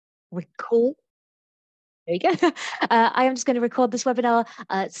record. There you go. I am just going to record this webinar,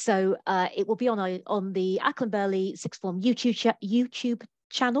 so it will be on the Acland Burghley Sixth Form YouTube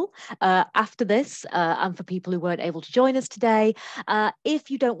channel after this, and for people who weren't able to join us today.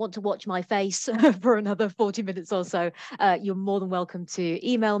 If you don't want to watch my face for another 40 minutes or so, you're more than welcome to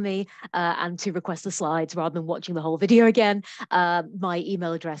email me and to request the slides rather than watching the whole video again. My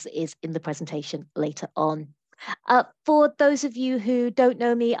email address is in the presentation later on. For those of you who don't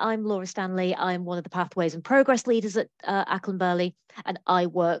know me, I'm Laura Stanley. I'm one of the Pathways and Progress leaders at Acland Burghley, and I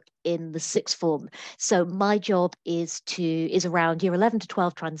work in the sixth form. So my job is around year 11 to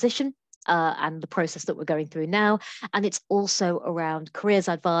 12 transition. And the process that we're going through now. And it's also around careers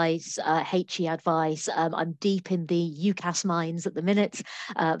advice, HE advice. I'm deep in the UCAS mines at the minute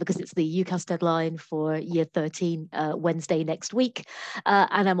because it's the UCAS deadline for year 13 Wednesday next week.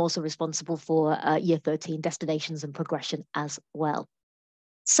 And I'm also responsible for year 13 destinations and progression as well.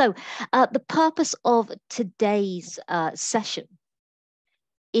 So the purpose of today's session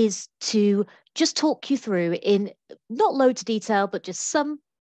is to just talk you through in not loads of detail, but just some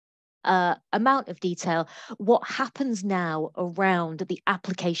amount of detail, what happens now around the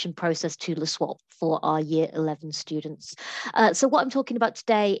application process to LaSWAP for our year 11 students. So what I'm talking about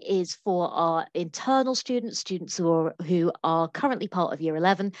today is for our internal students who are currently part of year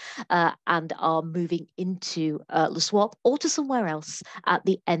 11 and are moving into LaSWAP or to somewhere else at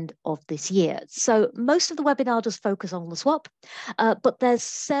the end of this year. So most of the webinar does focus on LaSWAP, but there's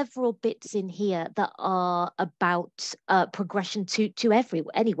several bits in here that are about progression to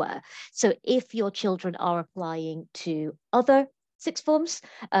anywhere. So if your children are applying to other sixth forms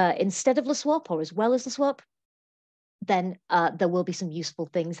instead of LaSWAP or as well as LaSWAP, then there will be some useful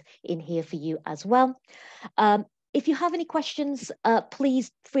things in here for you as well. If you have any questions,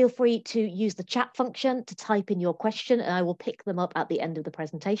 please feel free to use the chat function to type in your question, and I will pick them up at the end of the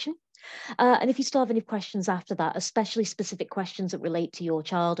presentation. And if you still have any questions after that, especially specific questions that relate to your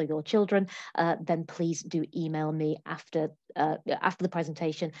child or your children, then please do email me after the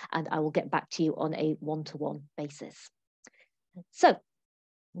presentation, and I will get back to you on a one-to-one basis. So,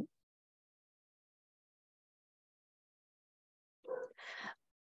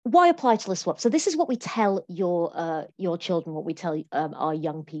 why apply to LaSWAP? So this is what we tell your children, what we tell our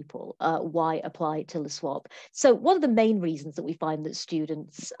young people, why apply to LaSWAP. So one of the main reasons that we find that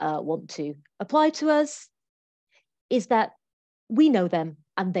students want to apply to us is that we know them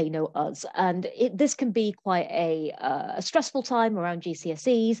and they know us. And this can be quite a stressful time around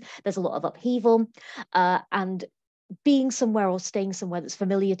GCSEs. There's a lot of upheaval, and being somewhere or staying somewhere that's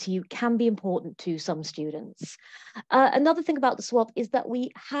familiar to you can be important to some students. Another thing about the swap is that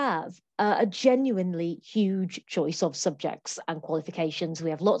we have a genuinely huge choice of subjects and qualifications.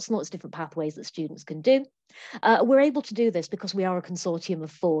 We have lots and lots of different pathways that students can do. We're able to do this because we are a consortium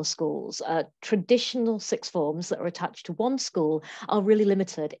of 4 schools. Traditional sixth forms that are attached to one school are really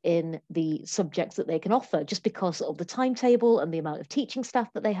limited in the subjects that they can offer just because of the timetable and the amount of teaching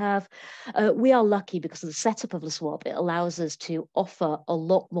staff that they have. We are lucky because of the setup of LaSWAP. It allows us to offer a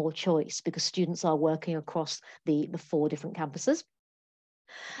lot more choice because students are working across the 4 different campuses.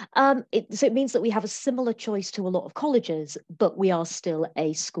 So it means that we have a similar choice to a lot of colleges, but we are still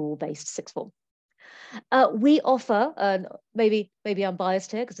a school-based sixth form. We offer, and maybe I'm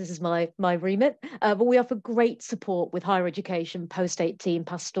biased here because this is my remit, but we offer great support with higher education, post-18,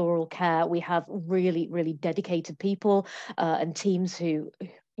 pastoral care. We have really, really dedicated people and teams who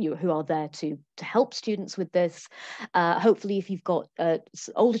are there to help students with this. Hopefully, if you've got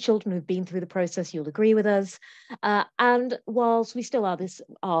older children who've been through the process, you'll agree with us. And whilst we still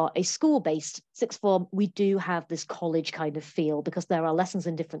are a school-based sixth form, we do have this college kind of feel because there are lessons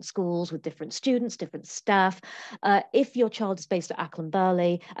in different schools with different students, different staff. If your child is based at Acland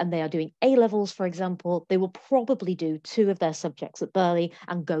Burghley and they are doing A-levels, for example, they will probably do 2 of their subjects at Burghley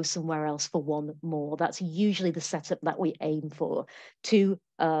and go somewhere else for 1 more. That's usually the setup that we aim for. 2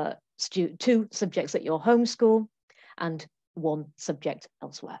 subjects at your home school and 1 subject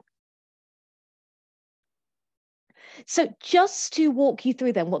elsewhere. So just to walk you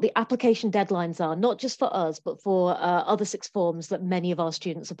through then what the application deadlines are, not just for us, but for other sixth forms that many of our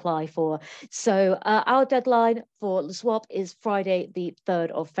students apply for. So our deadline for LaSWAP is Friday, the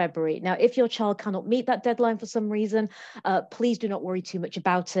 3rd of February. Now, if your child cannot meet that deadline for some reason, please do not worry too much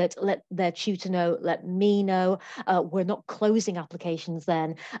about it. Let their tutor know, let me know. We're not closing applications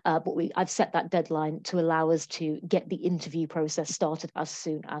then, but I've set that deadline to allow us to get the interview process started as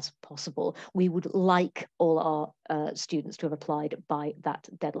soon as possible. We would like all our students to have applied by that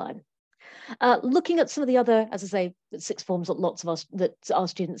deadline. Looking at some of the other, as I say, sixth forms that lots of us, that our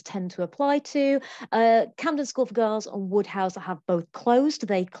students tend to apply to, Camden School for Girls and Woodhouse have both closed.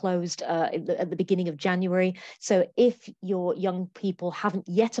 They closed at the beginning of January. So if your young people haven't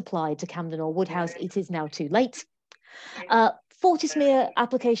yet applied to Camden or Woodhouse, it is now too late. Fortismere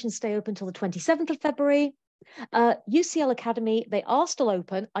applications stay open until the 27th of February. UCL Academy, they are still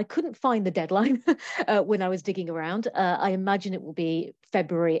open. I couldn't find the deadline when I was digging around. I imagine it will be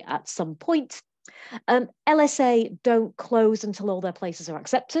February at some point. LSA don't close until all their places are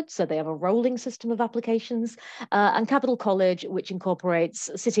accepted, so they have a rolling system of applications. And Capital College, which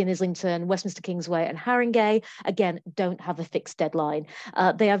incorporates City and Islington, Westminster Kingsway and Haringey, again, don't have a fixed deadline.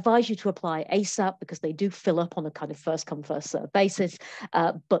 They advise you to apply ASAP because they do fill up on a kind of first come, first serve basis,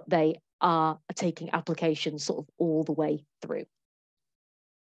 but they are taking applications sort of all the way through.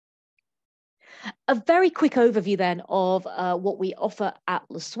 A very quick overview then of what we offer at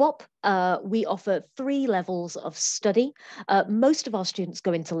LaSWAP. We offer 3 levels of study. Most of our students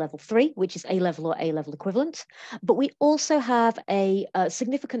go into level 3, which is A-level or A-level equivalent, but we also have a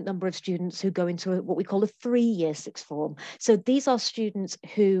significant number of students who go into what we call a 3-year sixth form. So these are students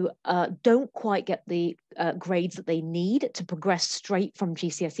who don't quite get the grades that they need to progress straight from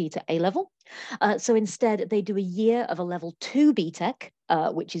GCSE to A-level. So instead, they do a year of a level 2 BTEC,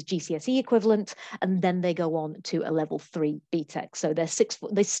 which is GCSE equivalent, and then they go on to a level 3 BTEC. So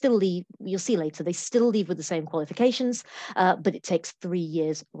they still leave, you'll see later, they still leave with the same qualifications, but it takes 3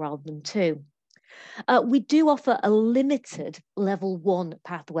 years rather than 2. We do offer a limited level 1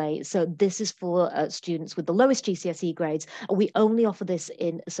 pathway. So this is for students with the lowest GCSE grades. We only offer this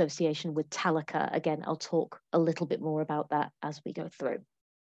in association with Talika. Again, I'll talk a little bit more about that as we go through.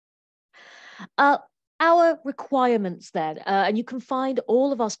 Our requirements then, and you can find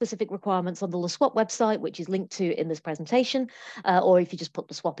all of our specific requirements on the LaSWAP website, which is linked to in this presentation, or if you just put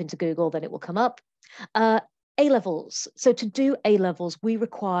LaSWAP into Google, then it will come up. A-levels. So to do A-levels, we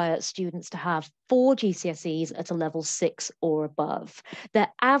require students to have 4 GCSEs at a level 6 or above. Their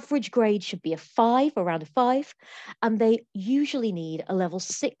average grade should be a 5, around a 5, and they usually need a level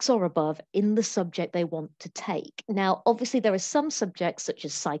 6 or above in the subject they want to take. Now, obviously, there are some subjects such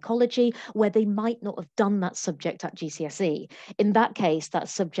as psychology where they might not have done that subject at GCSE. In that case, that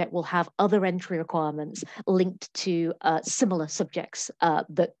subject will have other entry requirements linked to similar subjects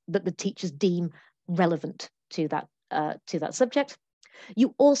that the teachers deem relevant to that subject.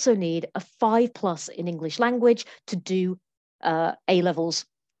 You also need a 5+ in English language to do A-levels.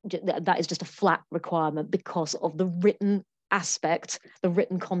 That is just a flat requirement because of the written aspect, the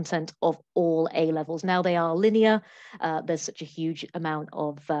written content of all A-levels. Now they are linear. There's such a huge amount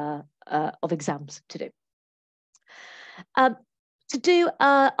of exams to do. To do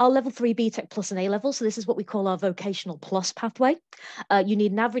our level 3 BTEC plus an A-level, so this is what we call our vocational plus pathway. You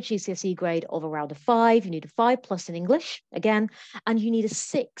need an average GCSE grade of around a 5, you need a 5+ in English, again, and you need a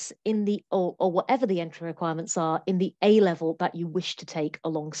 6 in the, or whatever the entry requirements are, in the A-level that you wish to take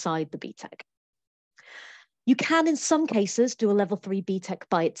alongside the BTEC. You can, in some cases, do a level 3 BTEC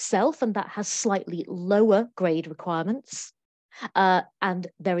by itself, and that has slightly lower grade requirements. And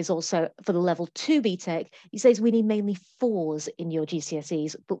there is also, for the level 2 BTEC, he says we need mainly 4s in your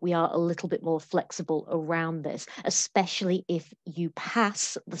GCSEs, but we are a little bit more flexible around this, especially if you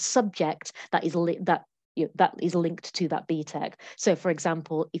pass the subject that is linked to that BTEC. So, for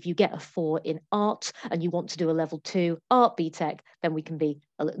example, if you get a 4 in art and you want to do a level 2 art BTEC, then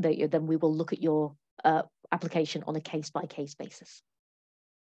we will look at your application on a case-by-case basis.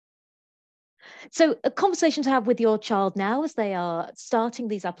 So a conversation to have with your child now as they are starting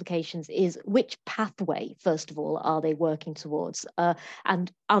these applications is which pathway, first of all, are they working towards,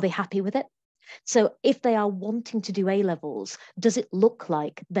 and are they happy with it? So if they are wanting to do A-levels, does it look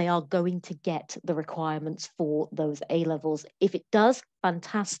like they are going to get the requirements for those A-levels? If it does,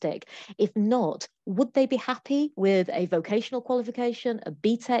 fantastic. If not, would they be happy with a vocational qualification, a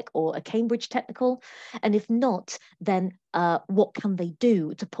BTEC or a Cambridge Technical? And if not, then what can they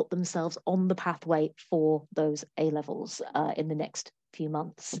do to put themselves on the pathway for those A-levels in the next few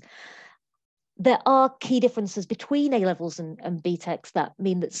months? There are key differences between A-levels and BTECs that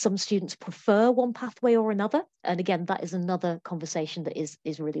mean that some students prefer one pathway or another. And again, that is another conversation that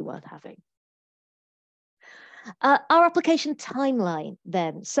is really worth having. Our application timeline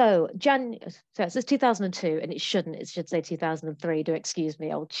then. So it says 2002 and it shouldn't, it should say 2003, do excuse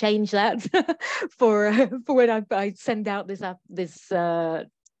me, I'll change that for when I send out this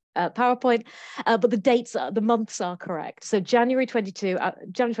PowerPoint, but the dates, the months are correct. So January 23,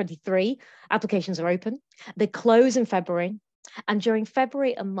 applications are open. They close in February. And during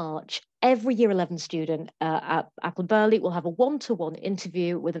February and March, every Year 11 student at Acland Burghley will have a one-to-one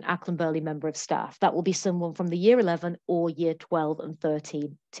interview with an Acland Burghley member of staff. That will be someone from the Year 11 or Year 12 and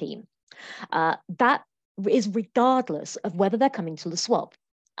 13 team. That is regardless of whether they're coming to LaSWAP.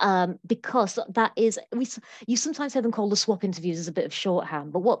 Because that is, you sometimes hear them called LaSWAP interviews as a bit of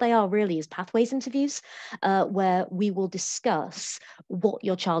shorthand, but what they are really is pathways interviews, where we will discuss what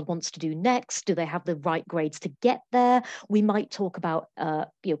your child wants to do next. Do they have the right grades to get there? We might talk about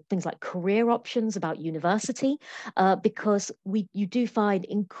things like career options, about university, because you do find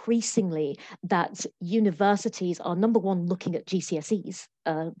increasingly that universities are, number one, looking at GCSEs.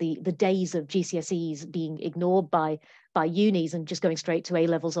 The days of GCSEs being ignored by unis and just going straight to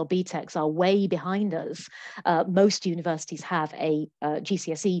A-levels or BTECs are way behind us. Most universities have a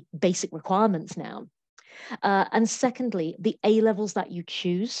GCSE basic requirements now. And secondly, the A-levels that you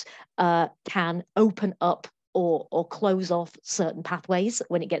choose can open up or close off certain pathways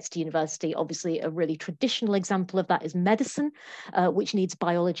when it gets to university. Obviously, a really traditional example of that is medicine, which needs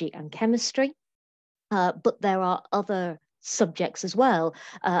biology and chemistry. But there are other subjects as well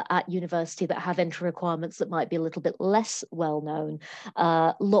at university that have entry requirements that might be a little bit less well known.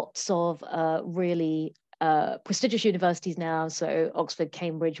 Lots of really prestigious universities now, so Oxford,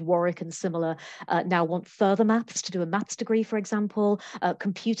 Cambridge, Warwick and similar, now want further maths to do a maths degree, for example.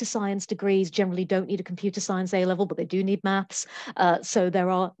 Computer science degrees generally don't need a computer science A-level, but they do need maths. So they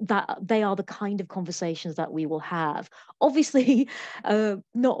are the kind of conversations that we will have. Obviously,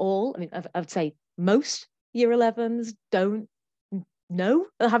 not all. I mean, I would say most Year 11s don't know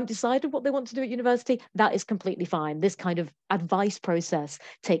or haven't decided what they want to do at university. That is completely fine. This kind of advice process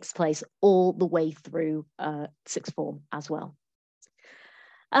takes place all the way through sixth form as well.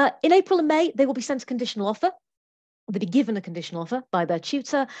 In April and May, they will be sent a conditional offer. They'll be given a conditional offer by their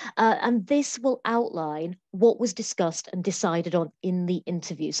tutor, and this will outline what was discussed and decided on in the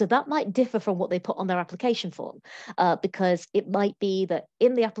interview. So that might differ from what they put on their application form, because it might be that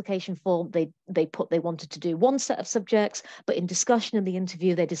in the application form, they put they wanted to do one set of subjects, but in discussion in the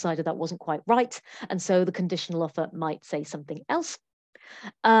interview, they decided that wasn't quite right. And so the conditional offer might say something else.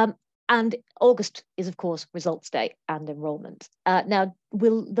 And August is, of course, results day and enrolment. Now,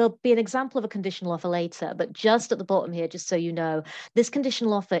 there'll be an example of a conditional offer later, but just at the bottom here, just so you know, this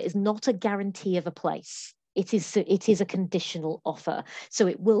conditional offer is not a guarantee of a place. It is a conditional offer. So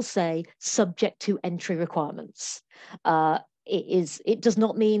it will say subject to entry requirements. It does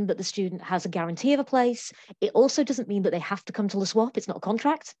not mean that the student has a guarantee of a place. It also doesn't mean that they have to come to LaSWAP. It's not a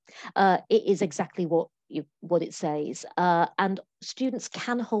contract. It is exactly what it says. And students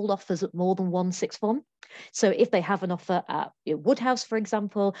can hold offers at more than one sixth form. So if they have an offer at Woodhouse, for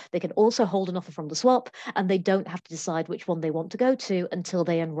example, they can also hold an offer from the SWAP, and they don't have to decide which one they want to go to until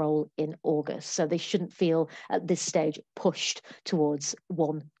they enroll in August. So they shouldn't feel at this stage pushed towards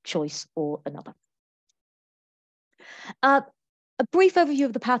one choice or another. A brief overview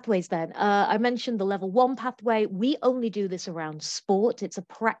of the pathways then. I mentioned the level 1 pathway. We only do this around sport. It's a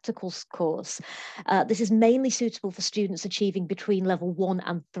practical course. This is mainly suitable for students achieving between level 1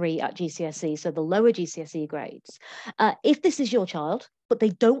 and 3 at GCSE, so the lower GCSE grades. If this is your child, but they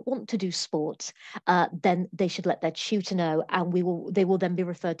don't want to do sport, then they should let their tutor know, and they will then be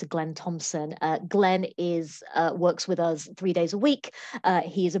referred to Glenn Thompson. Glenn works with us 3 days a week.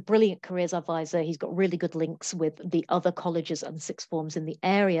 He is a brilliant careers advisor. He's got really good links with the other colleges and sixth forms in the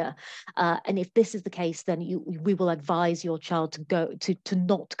area. And if this is the case, then we will advise your child to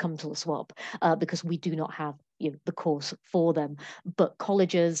not come to the SWAP, because we do not have the course for them. But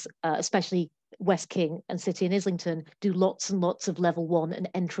colleges, especially West King and City and Islington, do lots and lots of level 1 and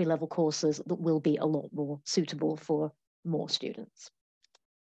entry level courses that will be a lot more suitable for more students.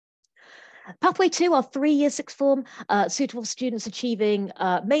 Pathway 2 are 3-year sixth form, suitable for students achieving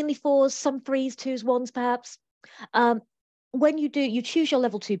mainly 4s, some 3s, 2s, 1s perhaps. When you choose your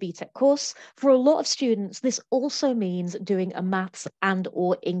level 2 BTEC course. For a lot of students, this also means doing a maths and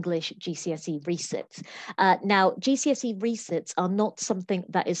or English GCSE resits. Now, GCSE resits are not something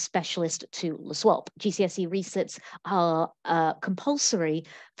that is specialist to LaSWAP. GCSE resits are compulsory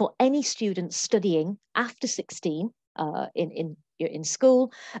for any student studying after 16 in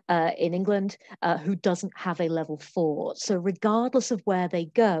school in England who doesn't have a level 4. So regardless of where they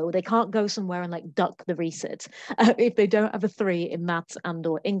go, they can't go somewhere and like duck the resit. If they don't have a 3 in maths and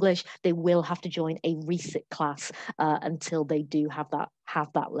or English, they will have to join a resit class until they do have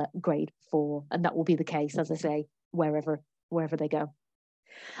that grade 4, and that will be the case, as I say, wherever they go.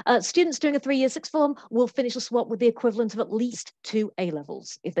 Students doing a 3-year sixth form will finish the SWAP with the equivalent of at least 2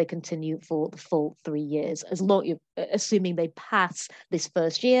 A-levels if they continue for the full 3 years, assuming they pass this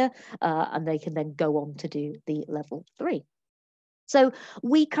first year, and they can then go on to do the level 3. So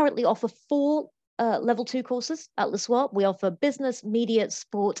we currently offer 4 level 2 courses at LaSWAP. We offer business, media,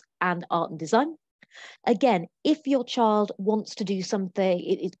 sport, and art and design. Again, if your child wants to do something,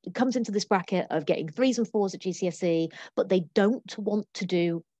 it comes into this bracket of getting 3s and 4s at GCSE, but they don't want to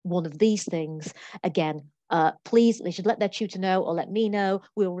do one of these things. Again, please, they should let their tutor know or let me know.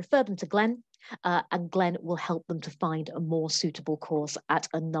 We'll refer them to Glenn, and Glenn will help them to find a more suitable course at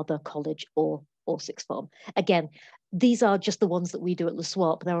another college or sixth form. Again, these are just the ones that we do at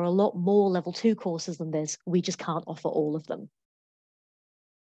LaSWAP. There are a lot more level 2 courses than this. We just can't offer all of them.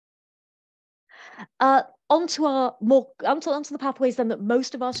 Onto the pathways then that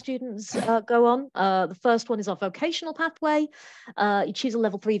most of our students go on. The first one is our vocational pathway. You choose a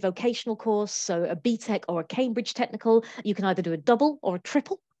level 3 vocational course, so a BTEC or a Cambridge technical. You can either do a double or a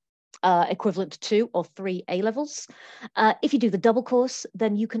triple, equivalent to 2 or 3 A-levels. If you do the double course,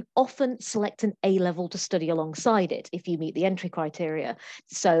 then you can often select an A-level to study alongside it if you meet the entry criteria.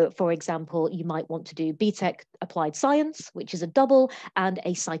 So, for example, you might want to do BTEC Applied Science, which is a double, and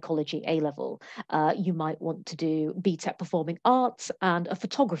a Psychology A-level. You might want to do BTEC Performing Arts and a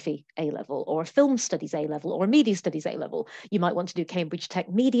Photography A-level, or a Film Studies A-level, or a Media Studies A-level. You might want to do Cambridge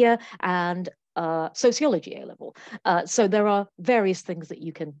Tech Media and Sociology A-level. So there are various things that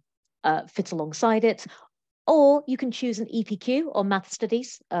you can fit alongside it, or you can choose an EPQ or math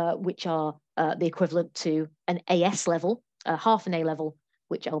studies, which are the equivalent to an AS level, half an A level,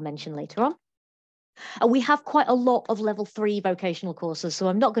 which I'll mention later on. We have quite a lot of level 3 vocational courses, so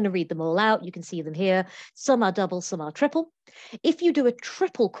I'm not going to read them all out. You can see them here. Some are double, some are triple. If you do a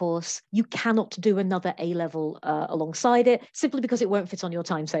triple course, you cannot do another A level alongside it, simply because it won't fit on your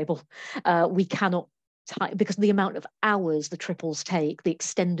timetable. We cannot, because of the amount of hours the triples take, the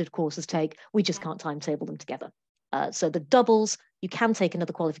extended courses take, we just can't timetable them together. So the doubles, you can take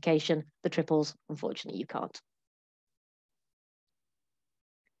another qualification. The triples, unfortunately, you can't.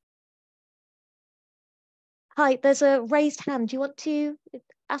 Hi, there's a raised hand. Do you want to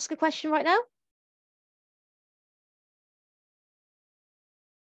ask a question right now?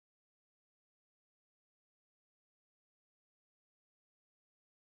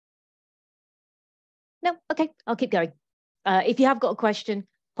 No? Okay, I'll keep going. If you have got a question,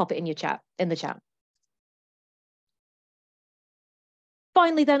 pop it in the chat.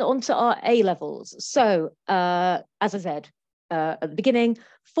 Finally, then onto our A levels. So, as I said at the beginning,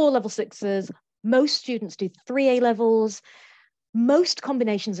 4 level 6s. Most students do 3 A levels. Most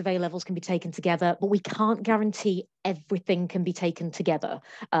combinations of A levels can be taken together, but we can't guarantee everything can be taken together.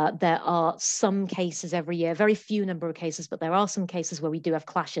 There are some cases every year, very few number of cases, but there are some cases where we do have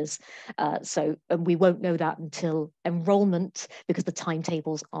clashes. So we won't know that until enrollment, because the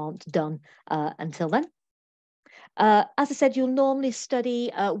timetables aren't done until then. As I said, you'll normally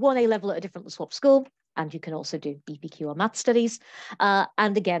study 1 A level at a different LaSWAP school, and you can also do EPQ or math studies.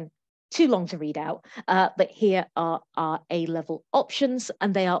 And again, too long to read out, but here are our A-level options,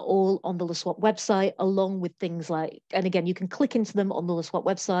 and they are all on the LaSWAP website, along with things like, and again, you can click into them on the LaSWAP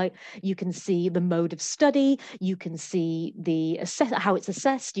website. You can see the mode of study. You can see how it's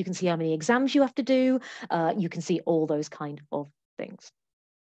assessed. You can see how many exams you have to do. You can see all those kind of things.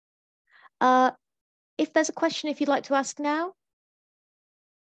 If there's a question, if you'd like to ask now,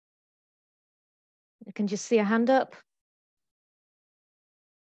 I can just see a hand up.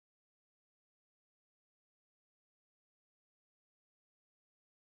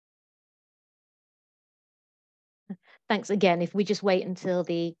 Thanks again. If we just wait until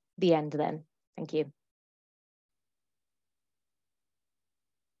the end then. Thank you.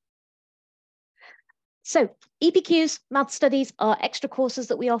 So EPQs, math studies, are extra courses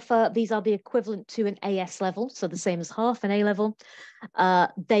that we offer. These are the equivalent to an AS level, so the same as half an A level.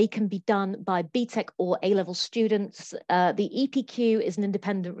 They can be done by BTEC or A-level students. The EPQ is an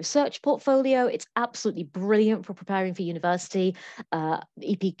independent research portfolio. It's absolutely brilliant for preparing for university.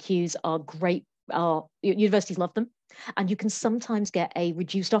 EPQs are great. Universities love them. And you can sometimes get a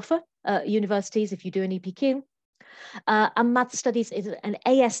reduced offer at universities if you do an EPQ. And math studies is an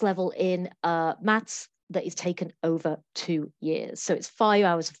AS level in maths that is taken over 2 years. So it's 5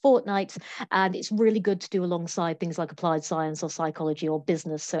 hours a fortnight, and it's really good to do alongside things like applied science or psychology or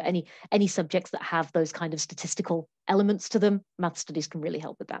business. So any subjects that have those kind of statistical elements to them, math studies can really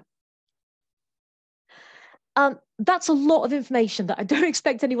help with that. that's a lot of information that I don't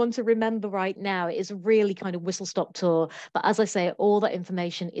expect anyone to remember right now. It is a really kind of whistle-stop tour. But as I say, all that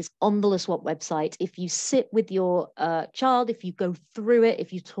information is on the LaSWAP website. If you sit with your child, if you go through it,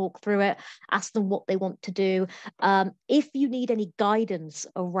 if you talk through it, ask them what they want to do. If you need any guidance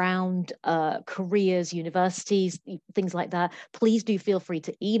around careers, universities, things like that, please do feel free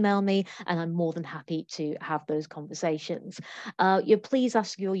to email me, and I'm more than happy to have those conversations. Please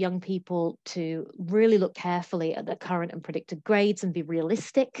ask your young people to really look carefully at their current and predicted grades and be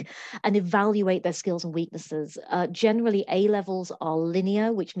realistic and evaluate their skills and weaknesses. Generally, A-levels are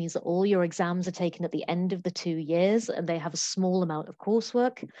linear, which means that all your exams are taken at the end of the 2 years and they have a small amount of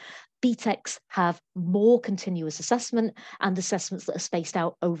coursework. BTECs have more continuous assessment and assessments that are spaced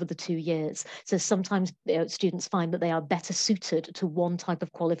out over the 2 years. So sometimes students find that they are better suited to one type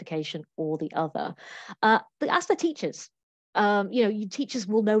of qualification or the other. But ask their teachers. Your teachers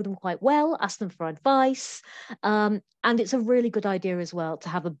will know them quite well, ask them for advice. And it's a really good idea as well to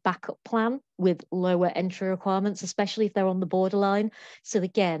have a backup plan with lower entry requirements, especially if they're on the borderline. So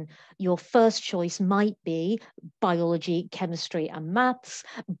again, your first choice might be biology, chemistry, and maths,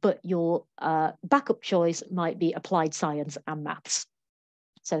 but your backup choice might be applied science and maths.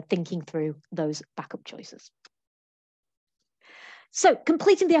 So thinking through those backup choices. So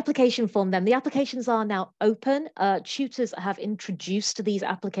completing the application form then, the applications are now open. Tutors have introduced these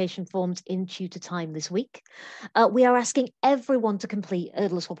application forms in tutor time this week. We are asking everyone to complete a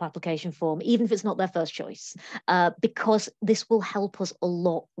LaSWAP application form, even if it's not their first choice, because this will help us a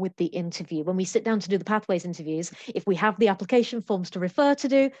lot with the interview. When we sit down to do the pathways interviews, if we have the application forms to refer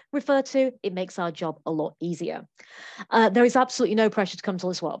to, it makes our job a lot easier. There is absolutely no pressure to come to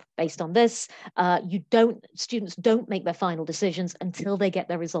LaSWAP based on this. Students don't make their final decisions until they get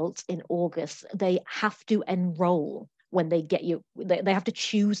their results in August. They have to enroll when they get you. They have to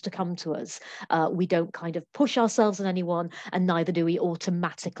choose to come to us. We don't kind of push ourselves on anyone, and neither do we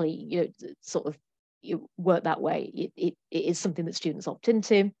automatically, work that way. It is something that students opt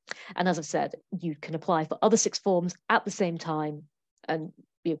into. And as I've said, you can apply for other 6 forms at the same time, and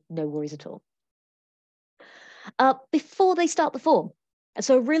no worries at all. Before they start the form.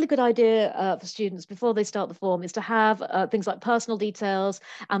 So a really good idea for students before they start the form is to have things like personal details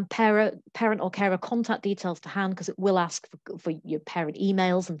and parent or carer contact details to hand, because it will ask for your parent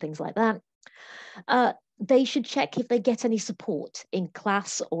emails and things like that. They should check if they get any support in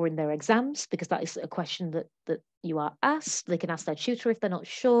class or in their exams, because that is a question that you are asked. They can ask their tutor if they're not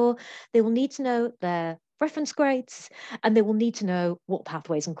sure. They will need to know their reference grades, and they will need to know what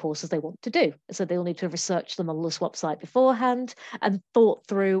pathways and courses they want to do. So they'll need to have researched them on the LaSWAP site beforehand and thought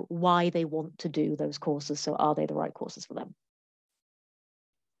through why they want to do those courses. So are they the right courses for them?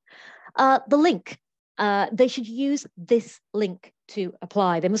 The link. They should use this link to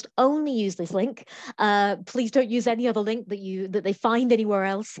apply. They must only use this link. Please don't use any other link that they find anywhere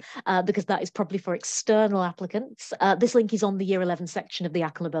else, because that is probably for external applicants. This link is on the Year 11 section of the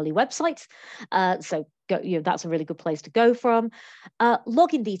Acland Burghley website. So that's a really good place to go from.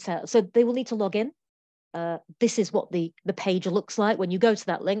 Login details. So they will need to log in. This is what the page looks like. When you go to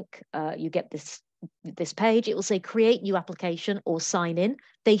that link, you get this page. It will say create new application or sign in.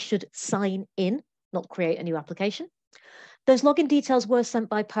 They should sign in, not create a new application. Those login details were sent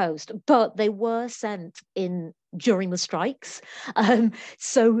by post, but they were sent during the strikes.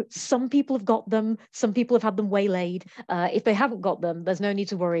 So some people have got them, some people have had them waylaid. If they haven't got them, there's no need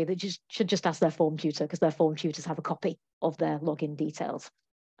to worry. They should just ask their form tutor, because their form tutors have a copy of their login details.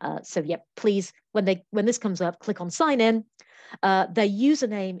 So yeah, please, when this comes up, click on sign in. Their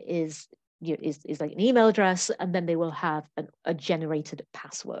username is like an email address, and then they will have a generated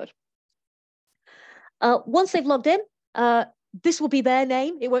password. Once they've logged in, this will be their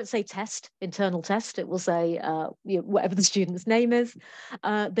name. It won't say test, internal test. It will say whatever the student's name is.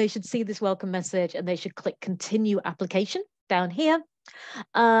 They should see this welcome message, and they should click continue application down here.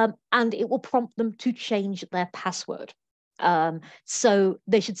 And it will prompt them to change their password. So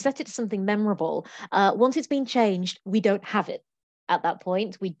they should set it to something memorable. Once it's been changed, we don't have it at that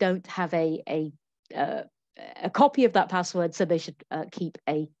point. We don't have a copy of that password, so they should keep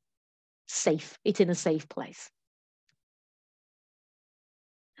it in a safe place.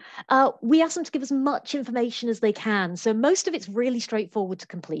 We ask them to give as much information as they can. So most of it's really straightforward to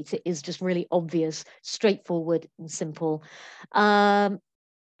complete. It is just really obvious, straightforward and simple. The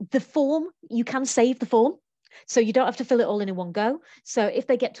form, you can save the form. So you don't have to fill it all in one go. So if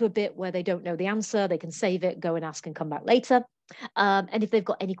they get to a bit where they don't know the answer, they can save it, go and ask and come back later. And if they've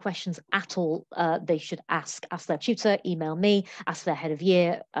got any questions at all, they should ask their tutor, email me, ask their head of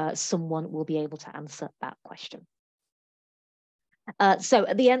year. Someone will be able to answer that question. So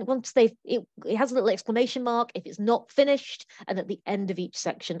at the end, once it has a little exclamation mark if it's not finished, and at the end of each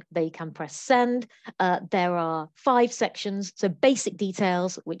section, they can press send. There are 5 sections, so basic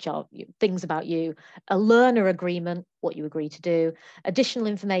details, which are things about you, a learner agreement, what you agree to do, additional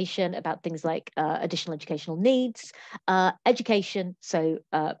information about things like additional educational needs, education, so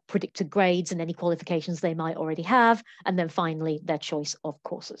predicted grades and any qualifications they might already have, and then finally their choice of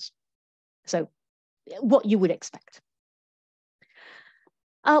courses. So what you would expect.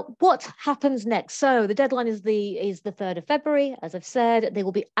 What happens next? So the deadline is the 3rd of February. As I've said, they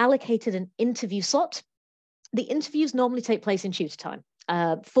will be allocated an interview slot. The interviews normally take place in tutor time.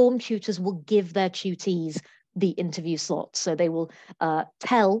 Form tutors will give their tutees the interview slot. So they will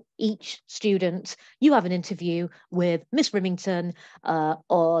tell each student, you have an interview with Miss Remington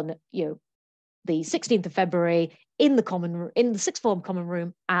on the 16th of February in the sixth form common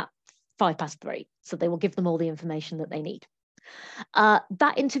room at 3:05. So they will give them all the information that they need.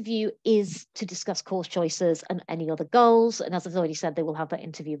 That interview is to discuss course choices and any other goals. And as I've already said, they will have that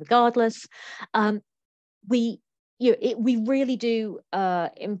interview regardless. We really do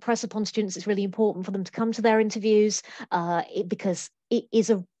impress upon students it's really important for them to come to their interviews because it is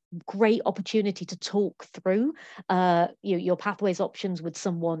a great opportunity to talk through your pathways options with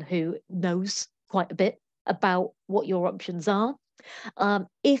someone who knows quite a bit about what your options are.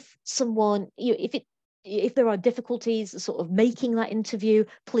 If someone, if there are difficulties sort of making that interview,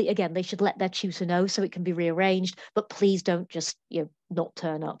 please, again, they should let their tutor know so it can be rearranged, but please don't just not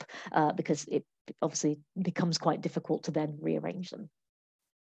turn up because it obviously becomes quite difficult to then rearrange them.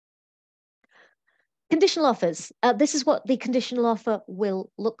 Conditional offers. This is what the conditional offer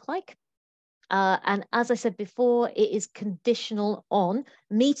will look like. And as I said before, it is conditional on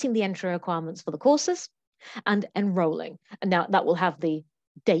meeting the entry requirements for the courses and enrolling. And now that will have the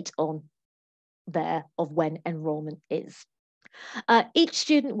date on there of when enrollment is. Each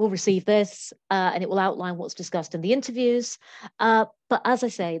student will receive this and it will outline what's discussed in the interviews. But as I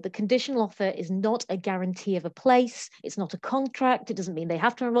say, the conditional offer is not a guarantee of a place. It's not a contract. It doesn't mean they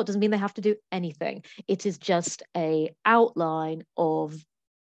have to enroll. It doesn't mean they have to do anything. It is just an outline of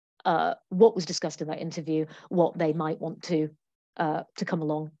what was discussed in that interview, what they might want to come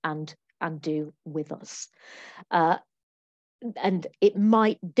along and do with us. And it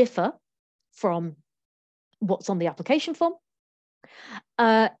might differ from what's on the application form.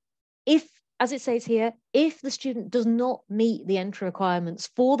 If, as it says here, if the student does not meet the entry requirements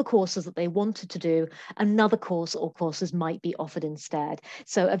for the courses that they wanted to do, another course or courses might be offered instead.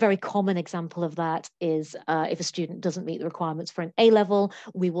 So a very common example of that is if a student doesn't meet the requirements for an A-level,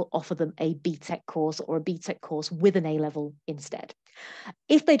 we will offer them a BTEC course or a BTEC course with an A-level instead.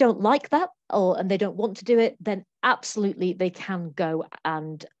 If they don't like that and they don't want to do it, then absolutely they can go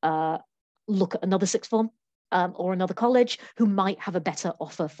and look at another sixth form or another college who might have a better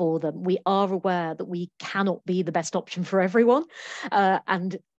offer for them. We are aware that we cannot be the best option for everyone,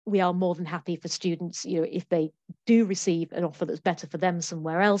 and we are more than happy for students, if they do receive an offer that's better for them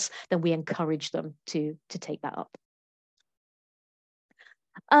somewhere else, then we encourage them to take that up.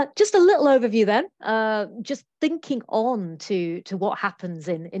 Just a little overview then, just thinking on to what happens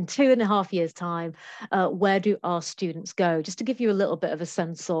in 2.5 years' time, where do our students go? Just to give you a little bit of a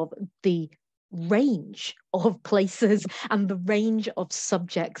sense of the range of places and the range of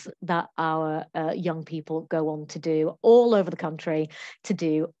subjects that our young people go on to do all over the country, to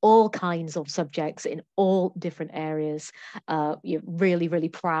do all kinds of subjects in all different areas. You're really, really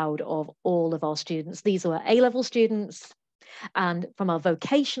proud of all of our students. These are A-level students. And from our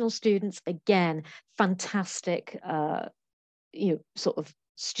vocational students, again, fantastic, sort of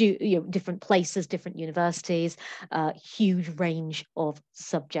different places, different universities, huge range of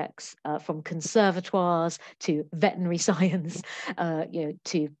subjects from conservatoires to veterinary science,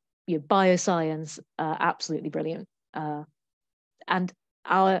 to bioscience, absolutely brilliant. And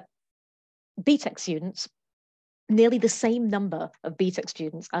our BTEC students, nearly the same number of BTEC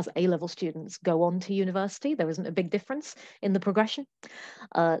students as A-level students go on to university. There isn't a big difference in the progression.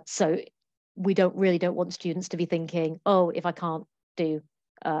 So we don't want students to be thinking, oh, if I can't do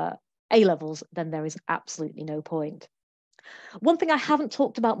A-levels, then there is absolutely no point. One thing I haven't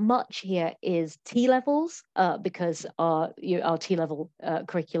talked about much here is T-levels, because our T-level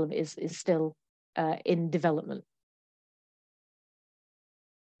curriculum is still in development.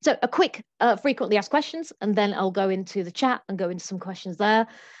 So a quick frequently asked questions, and then I'll go into the chat and go into some questions there.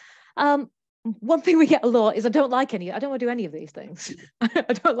 One thing we get a lot is I don't want to do any of these things.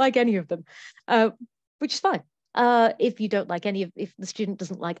 I don't like any of them, which is fine. If you don't like if the student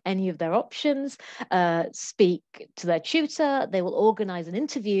doesn't like any of their options, speak to their tutor. They will organize an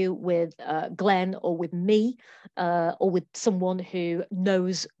interview with Glenn or with me, or with someone who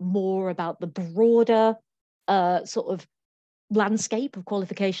knows more about the broader sort of landscape of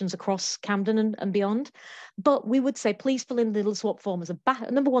qualifications across Camden and beyond. But we would say, please fill in the little swap form as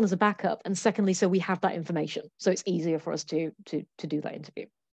number one, as a backup, and secondly, so we have that information, so it's easier for us to do that interview.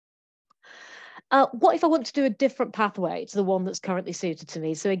 What if I want to do a different pathway to the one that's currently suited to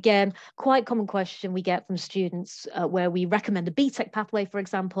me? So again, quite common question we get from students where we recommend a BTEC pathway, for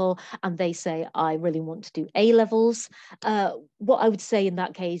example, and they say, I really want to do A-levels. What I would say in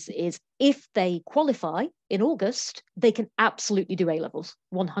that case is, if they qualify in August, they can absolutely do A-levels,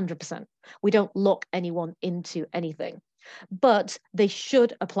 100%. We don't lock anyone into anything. But they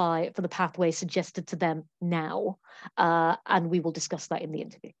should apply for the pathway suggested to them now, and we will discuss that in the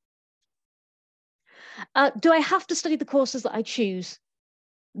interview. Do I have to study the courses that I choose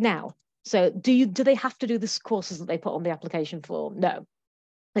now? So do they have to do the courses that they put on the application form? No,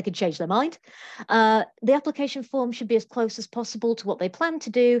 they can change their mind. The application form should be as close as possible to what they plan to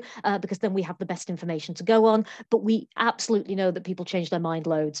do, because then we have the best information to go on. But we absolutely know that people change their mind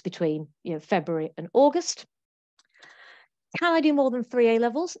loads between February and August. Can I do more than 3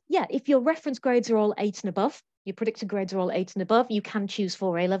 A-levels? Yeah, if your reference grades are all 8 and above, your predicted grades are all 8 and above, you can choose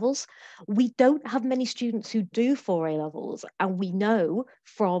 4 A-levels. We don't have many students who do 4 A-levels, and we know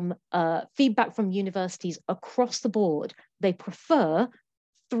from feedback from universities across the board, they prefer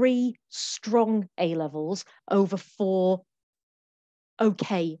 3 strong A-levels over 4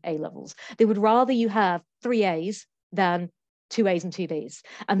 okay A-levels. They would rather you have 3 A's than 2 A's and 2 B's,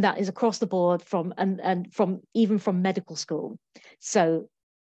 and that is across the board from even from medical school. So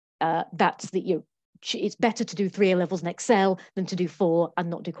that's it's better to do 3 A-levels and excel than to do 4 and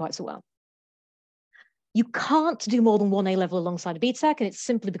not do quite so well. You can't do more than 1 A-level alongside a BTEC, and it's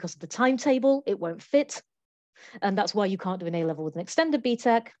simply because of the timetable. It won't fit, and that's why you can't do an A-level with an extended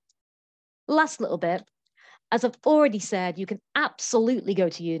BTEC. Last little bit. As I've already said, you can absolutely go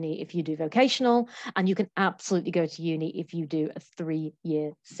to uni if you do vocational, and you can absolutely go to uni if you do a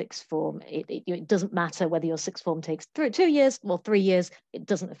 3-year sixth form. It doesn't matter whether your sixth form takes 2 years or 3 years. It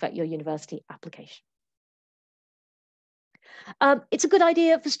doesn't affect your university application. It's a good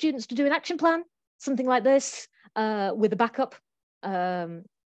idea for students to do an action plan, something like this, with a backup.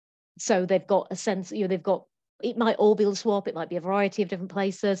 So they've got a sense, it might all be LaSWAP, it might be a variety of different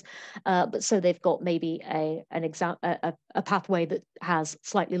places, but so they've got maybe a pathway that has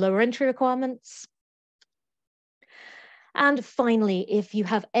slightly lower entry requirements. And finally, if you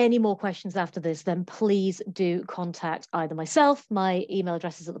have any more questions after this, then please do contact either myself. My email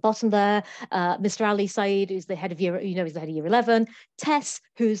address is at the bottom there. Mr. Ali Saeed, who's the head of he's the head of year 11. Tess,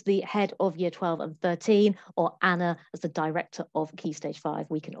 who's the head of year 12 and 13, or Anna as the director of Key Stage 5.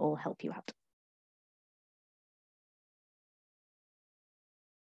 We can all help you out.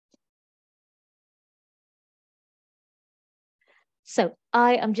 So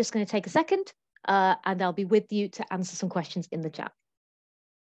I am just going to take a second, and I'll be with you to answer some questions in the chat.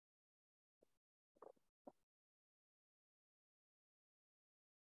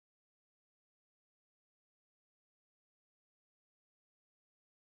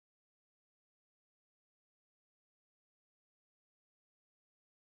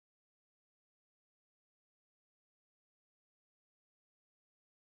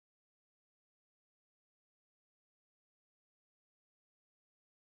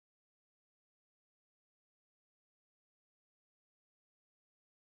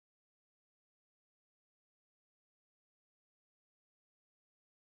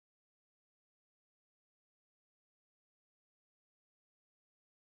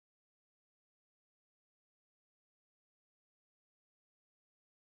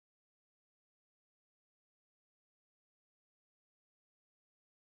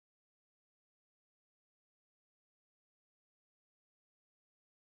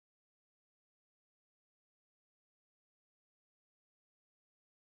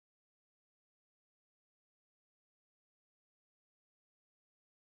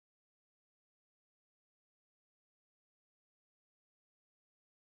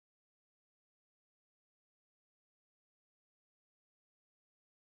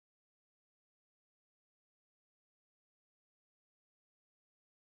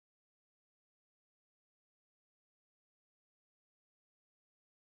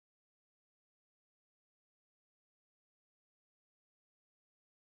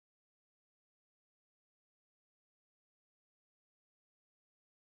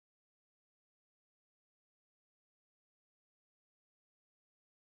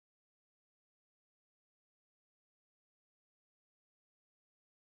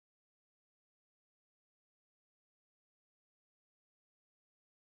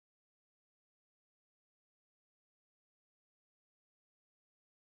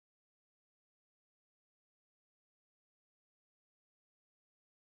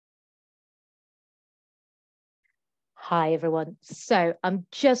 Hi, everyone. So I'm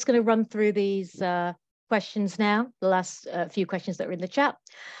just going to run through these questions now, the last few questions that are in the chat.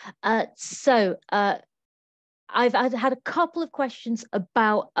 I've had a couple of questions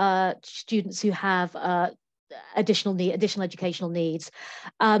about students who have additional educational needs.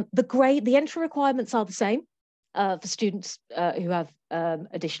 The entry requirements are the same for students who have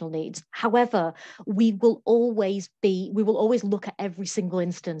additional needs. However, we will always look at every single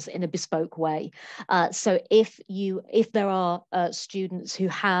instance in a bespoke way. So if there are students who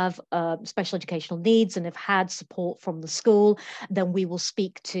have special educational needs and have had support from the school, then we will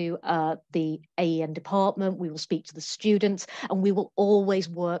speak to the AEN department, we will speak to the students, and we will always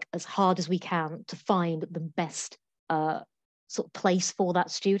work as hard as we can to find the best sort of place for that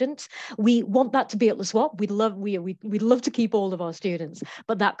student. We want that to be at LaSWAP. We'd love to keep all of our students,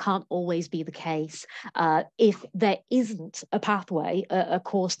 but that can't always be the case. If there isn't a pathway, a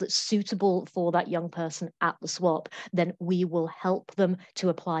course that's suitable for that young person at LaSWAP, then we will help them to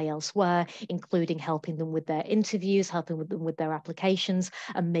apply elsewhere, including helping them with their interviews, helping them with their applications,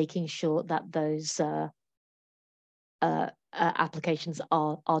 and making sure that those applications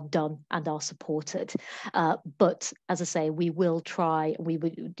are done and are supported. But as I say, we will look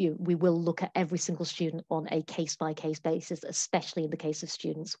at every single student on a case-by-case basis, especially in the case of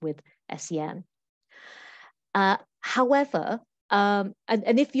students with SEN. However, and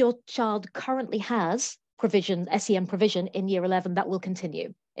if your child currently has SEN provision in year 11, that will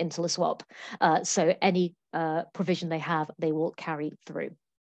continue into LaSWAP. So any provision they have, they will carry through.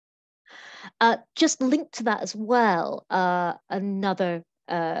 Just linked to that as well, another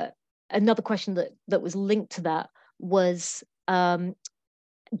question that was linked to that was, do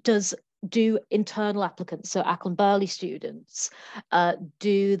internal applicants, so Acland Burghley students,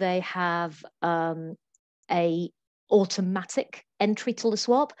 do they have a automatic entry to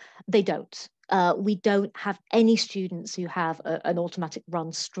LaSWAP? They don't. We don't have any students who have an automatic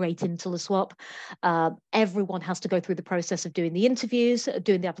run straight into LaSWAP. Everyone has to go through the process of doing the interviews,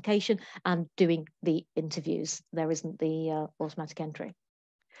 doing the application, and doing the interviews. There isn't the automatic entry.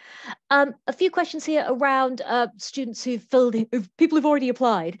 A few questions here around students people who've already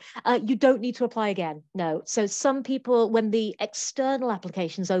applied. You don't need to apply again, no. So some people, when the external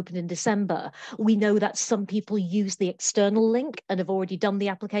applications open in December, we know that some people use the external link and have already done the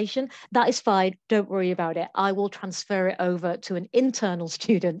application. That is fine, don't worry about it. I will transfer it over to an internal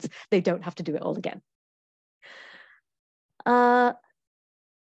student. They don't have to do it all again.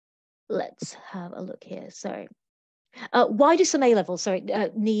 Let's have a look here, sorry. Why do some A-levels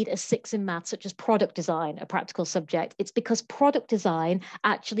need a 6 in maths, such as product design, a practical subject? It's because product design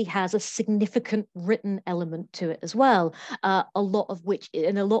actually has a significant written element to it as well, a lot of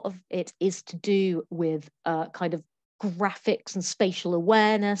it is to do with kind of graphics and spatial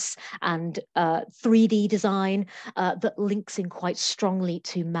awareness and 3D design that links in quite strongly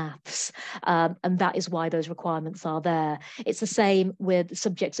to maths. And that is why those requirements are there. It's the same with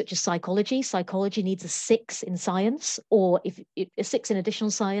subjects such as psychology. Psychology needs a 6 in science, or a 6 in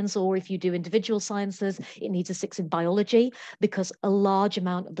additional science, or if you do individual sciences, it needs a 6 in biology, because a large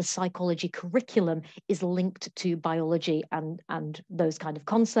amount of the psychology curriculum is linked to biology and those kind of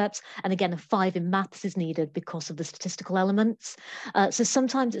concepts. And again, a 5 in maths is needed because of the statistical elements. So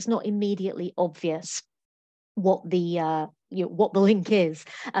sometimes it's not immediately obvious what the link is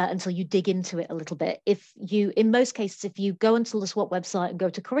until you dig into it a little bit. In most cases, if you go onto the LaSWAP website and go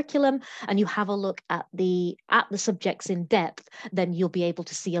to curriculum and you have a look at the subjects in depth, then you'll be able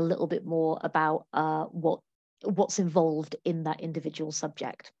to see a little bit more about what's involved in that individual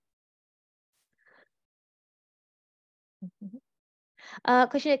subject.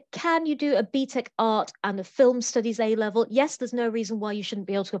 Question: can you do a BTEC art and a film studies A-level? Yes, there's no reason why you shouldn't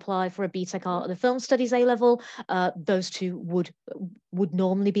be able to apply for a BTEC art and a film studies A-level. Those two would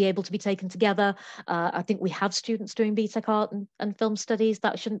normally be able to be taken together. I think we have students doing BTEC art and film studies.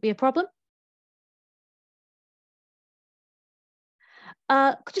 That shouldn't be a problem.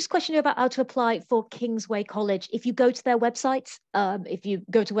 Just question you about how to apply for Kingsway College. If you go to their website, if you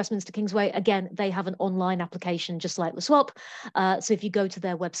go to Westminster Kingsway, again, they have an online application just like LaSWAP. So if you go to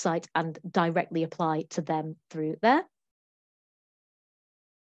their website and directly apply to them through there.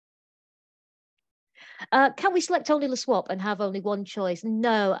 Can we select only LaSWAP and have only one choice?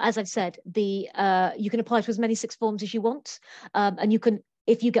 No, as I've said, you can apply to as many sixth forms as you want, and you can.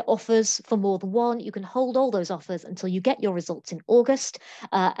 If you get offers for more than one, you can hold all those offers until you get your results in August.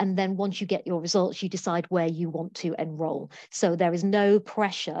 And then once you get your results, you decide where you want to enroll. So there is no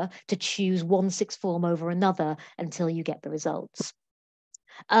pressure to choose one sixth form over another until you get the results.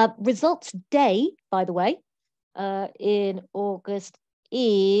 Results day, by the way, in August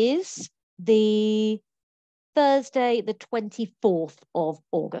is the Thursday, the 24th of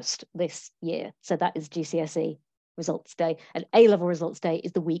August this year. So that is GCSE results day, and A-level results day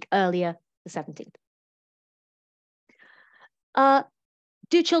is the week earlier, the 17th.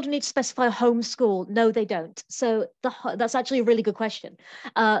 Do children need to specify homeschool? No, they don't. So that's actually a really good question.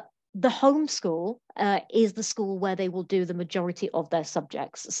 The homeschool is the school where they will do the majority of their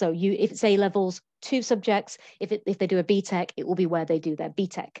subjects. So if it's A-levels, 2 subjects. If they do a BTEC, it will be where they do their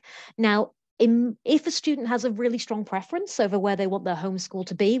BTEC. Now, if a student has a really strong preference over where they want their homeschool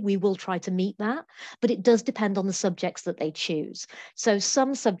to be, we will try to meet that, but it does depend on the subjects that they choose. So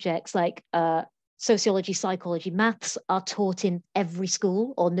some subjects like sociology, psychology, maths are taught in every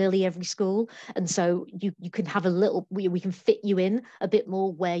school or nearly every school. And so you can have we can fit you in a bit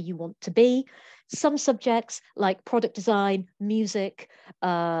more where you want to be. Some subjects like product design, music,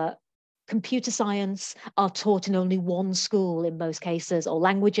 computer science are taught in only one school in most cases, or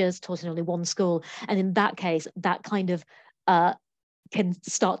languages taught in only one school. And in that case, that kind of can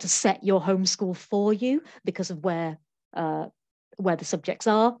start to set your homeschool for you because of where the subjects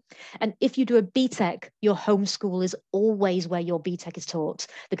are. And if you do a BTEC, your homeschool is always where your BTEC is taught,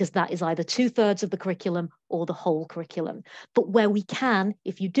 because that is either 2/3 of the curriculum or the whole curriculum. But where we can,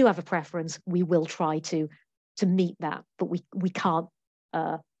 if you do have a preference, we will try to meet that, but we can't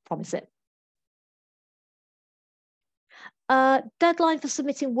promise it. Deadline for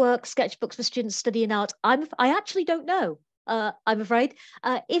submitting work, sketchbooks for students studying art. I actually don't know. I'm afraid.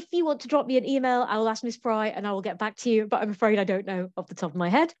 If you want to drop me an email, I will ask Miss Fry and I will get back to you, but I'm afraid I don't know off the top of my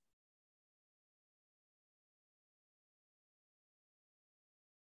head.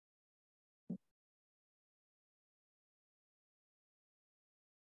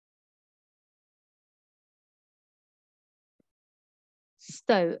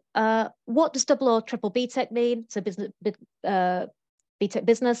 So what does double or triple BTEC mean? So BTEC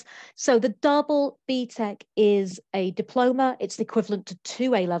business. So the double BTEC is a diploma. It's the equivalent to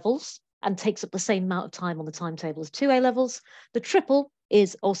 2 A-levels and takes up the same amount of time on the timetable as 2 A-levels. The triple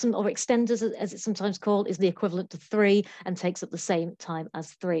is, or extenders as it's sometimes called, is the equivalent to 3 and takes up the same time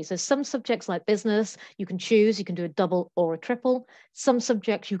as 3. So some subjects like business, you can choose, you can do a double or a triple. Some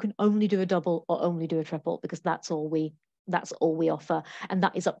subjects you can only do a double or only do a triple, because that's all we offer, and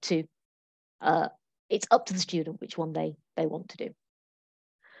that is up to it's up to the student which one they want to do.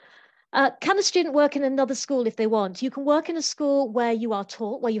 Can a student work in another school if they want? You can work in a school where you are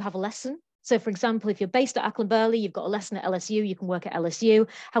taught, where you have a lesson. So for example, if you're based at Acland Burghley, you've got a lesson at LSU, you can work at LSU.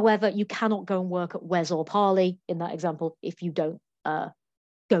 However, you cannot go and work at Wes or Parley in that example if you don't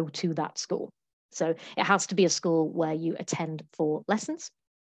go to that school. So it has to be a school where you attend for lessons.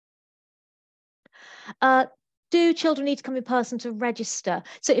 Do children need to come in person to register?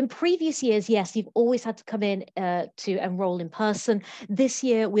 So in previous years, yes, you've always had to come in to enroll in person. This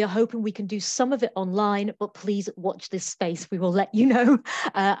year, we are hoping we can do some of it online, but please watch this space. We will let you know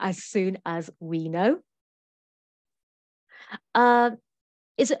as soon as we know.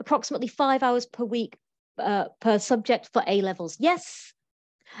 Is it approximately 5 hours per week per subject for A-levels? Yes.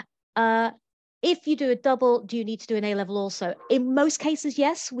 If you do a double, do you need to do an A-level also? In most cases,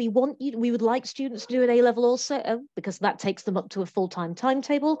 yes. We would like students to do an A-level also, because that takes them up to a full-time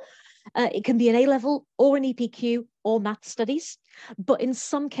timetable. It can be an A-level or an EPQ or math studies. But in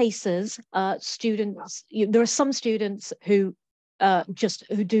some cases, there are some students who do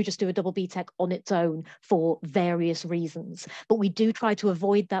a double BTEC on its own for various reasons. But we do try to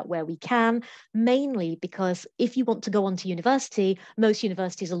avoid that where we can, mainly because if you want to go on to university, most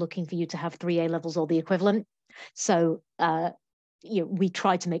universities are looking for you to have 3 A-levels or the equivalent. So we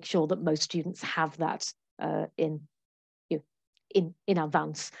try to make sure that most students have that in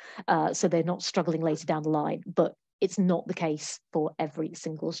advance, so they're not struggling later down the line. But it's not the case for every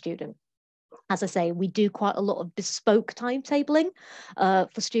single student. As I say, we do quite a lot of bespoke timetabling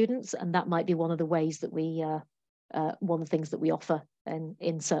for students, and that might be one of the ways that one of the things that we offer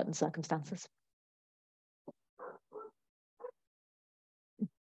in certain circumstances.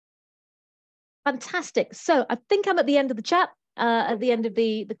 Fantastic. So I think I'm at the end of the chat, at the end of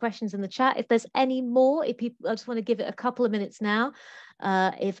the questions in the chat. If there's any more, I just want to give it a couple of minutes now.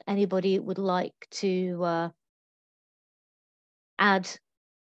 If anybody would like to add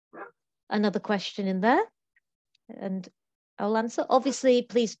another question in there, and I'll answer. Obviously,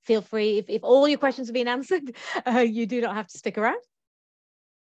 please feel free, if all your questions have been answered, you do not have to stick around.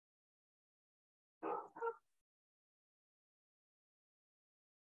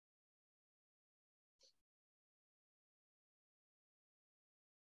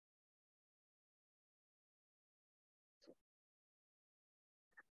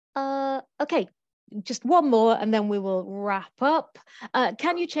 Okay, just one more and then we will wrap up.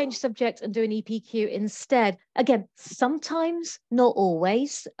 Can you change subject and do an EPQ instead? Again, sometimes, not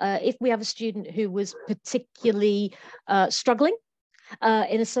always. If we have a student who was particularly struggling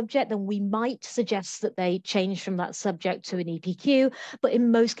in a subject, then we might suggest that they change from that subject to an EPQ. But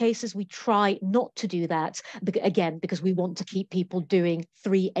in most cases, we try not to do that, again, because we want to keep people doing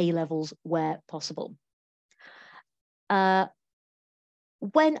 3 A-levels where possible.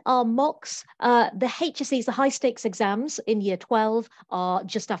 When our mocks, the HSEs, the high stakes exams in year 12 are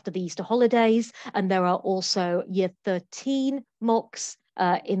just after the Easter holidays. And there are also year 13 mocks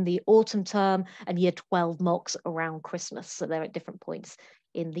in the autumn term and year 12 mocks around Christmas. So they're at different points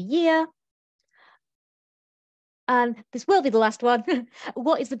in the year. And this will be the last one.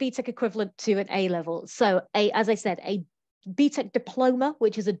 What is the BTEC equivalent to an A-level? So as I said, a BTEC diploma,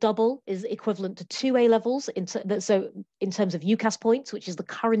 which is a double, is equivalent to 2 A-levels. So in terms of UCAS points, which is the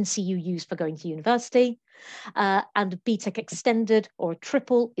currency you use for going to university. And BTEC extended or a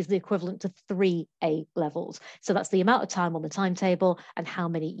triple is the equivalent to 3 A-levels. So that's the amount of time on the timetable and how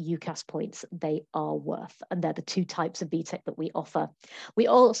many UCAS points they are worth. And they're the 2 types of BTEC that we offer. We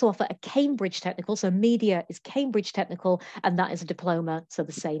also offer a Cambridge technical. So media is Cambridge technical, and that is a diploma. So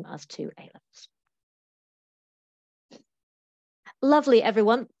the same as 2 A-levels. Lovely,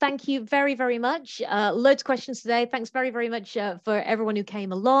 everyone. Thank you very, very much. Loads of questions today. Thanks very, very much for everyone who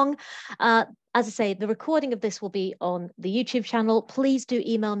came along. As I say, the recording of this will be on the YouTube channel. Please do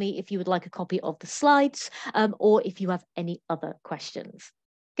email me if you would like a copy of the slides or if you have any other questions.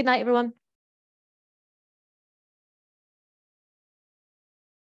 Good night, everyone.